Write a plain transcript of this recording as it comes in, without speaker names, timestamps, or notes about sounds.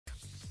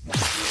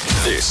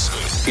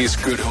This is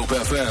Good Hope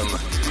FM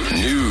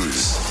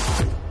News.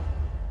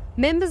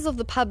 Members of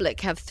the public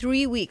have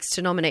 3 weeks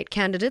to nominate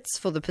candidates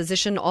for the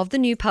position of the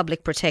new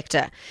public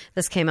protector.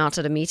 This came out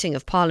at a meeting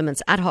of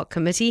Parliament's ad hoc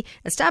committee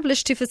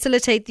established to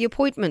facilitate the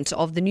appointment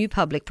of the new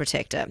public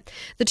protector.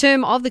 The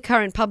term of the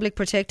current public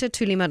protector,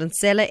 Thuli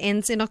Madonsela,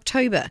 ends in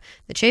October.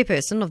 The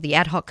chairperson of the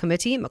ad hoc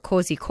committee,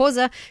 Makosi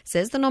Khoza,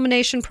 says the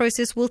nomination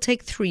process will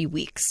take 3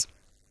 weeks.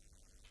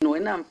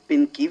 When I've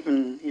been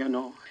given,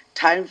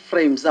 time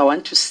frames, I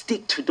want to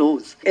stick to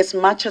those as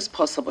much as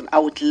possible. I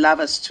would love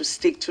us to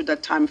stick to the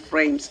time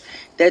frames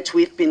that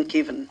we've been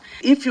given.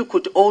 If you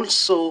could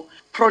also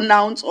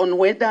pronounce on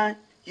whether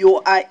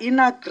you are in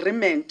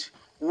agreement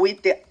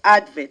with the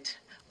advert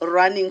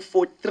running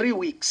for 3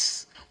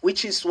 weeks,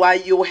 which is why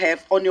you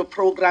have on your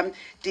program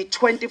the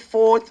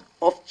 24th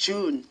of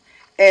June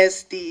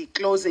as the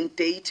closing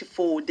date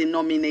for the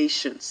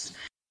nominations.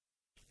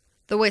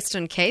 The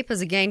Western Cape has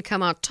again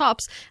come out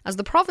tops as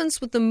the province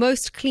with the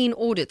most clean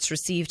audits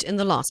received in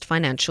the last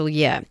financial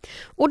year.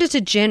 Auditor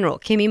General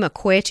Kemi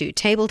Makwetu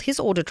tabled his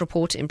audit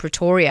report in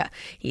Pretoria.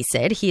 He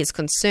said he is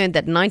concerned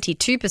that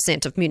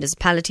 92% of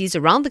municipalities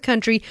around the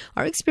country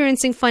are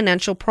experiencing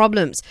financial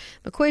problems.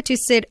 Makwetu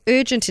said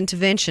urgent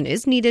intervention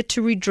is needed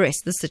to redress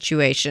the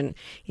situation.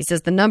 He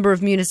says the number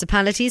of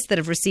municipalities that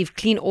have received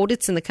clean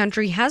audits in the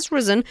country has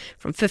risen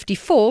from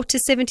 54 to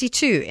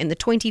 72 in the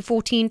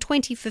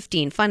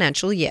 2014-2015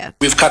 financial year.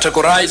 We've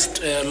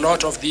categorized a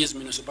lot of these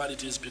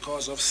municipalities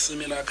because of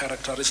similar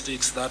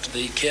characteristics that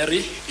they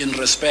carry in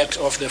respect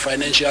of the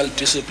financial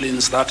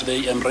disciplines that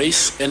they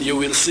embrace. And you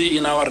will see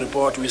in our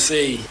report, we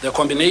say the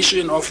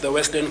combination of the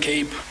Western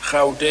Cape,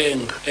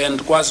 Gauteng and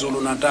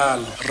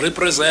KwaZulu-Natal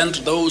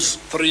represent those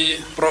three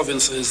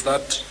provinces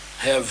that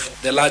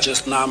have the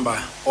largest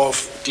number of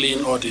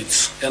clean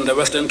audits, and the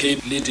Western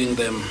Cape leading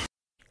them.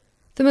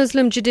 The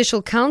Muslim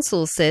Judicial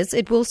Council says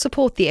it will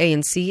support the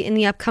ANC in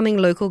the upcoming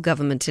local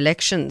government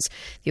elections.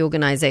 The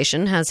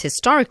organisation has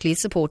historically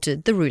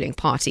supported the ruling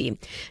party.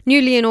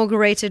 Newly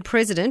inaugurated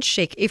President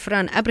Sheikh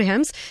Ifran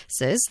Abrahams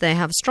says they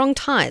have strong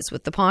ties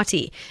with the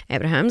party.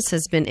 Abrahams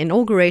has been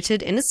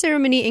inaugurated in a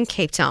ceremony in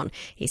Cape Town.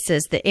 He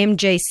says the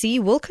MJC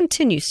will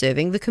continue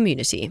serving the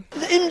community.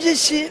 The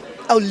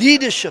MJC, our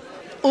leadership,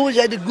 always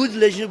had a good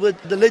relationship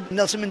with the late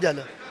Nelson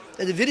Mandela.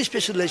 They had a very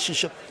special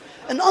relationship.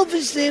 And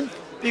obviously,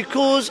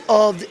 because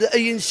of the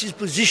ANC's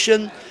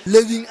position,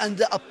 living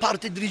under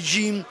apartheid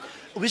regime,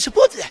 we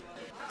support that.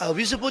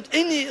 We support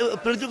any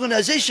political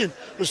organisation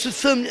who stood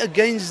firmly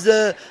against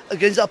the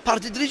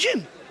apartheid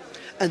regime.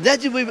 And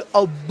that's where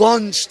our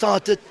bond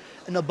started,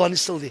 and our bond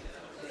is still there.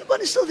 The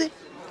bond is still there.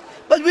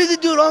 But when they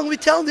do wrong, we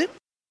tell them.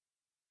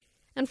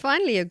 And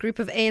finally, a group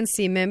of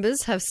ANC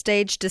members have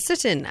staged a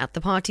sit-in at the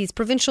party's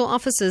provincial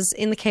offices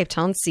in the Cape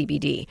Town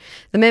CBD.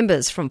 The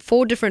members from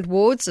 4 different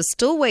wards are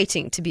still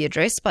waiting to be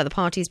addressed by the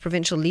party's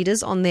provincial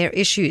leaders on their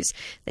issues.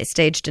 They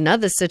staged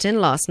another sit-in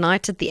last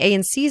night at the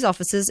ANC's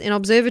offices in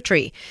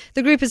Observatory.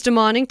 The group is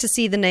demanding to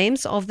see the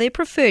names of their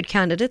preferred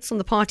candidates on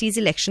the party's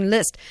election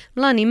list.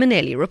 Mlani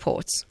Maneli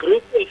reports.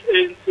 Group of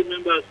ANC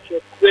members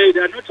say they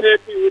are not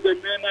happy with the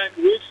manner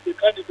in which the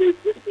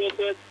candidate this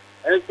process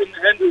has been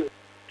handled.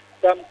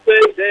 Some say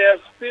they have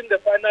seen the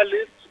final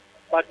list,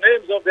 but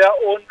names of their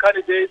own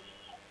candidates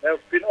have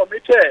been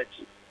omitted,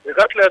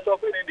 regardless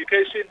of an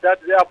indication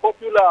that they are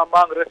popular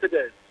among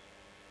residents.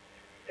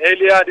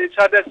 Earlier, they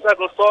chanted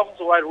struggle songs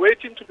while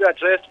waiting to be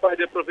addressed by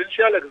the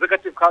Provincial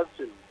Executive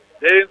Council.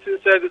 The ANC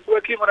says it's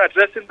working on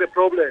addressing the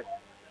problem.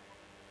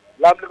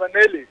 Lamli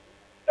Maneli,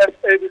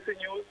 SABC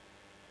News,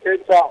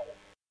 Cape Town.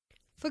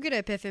 For Good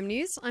Hope FM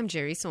News, I'm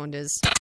Jerry Saunders.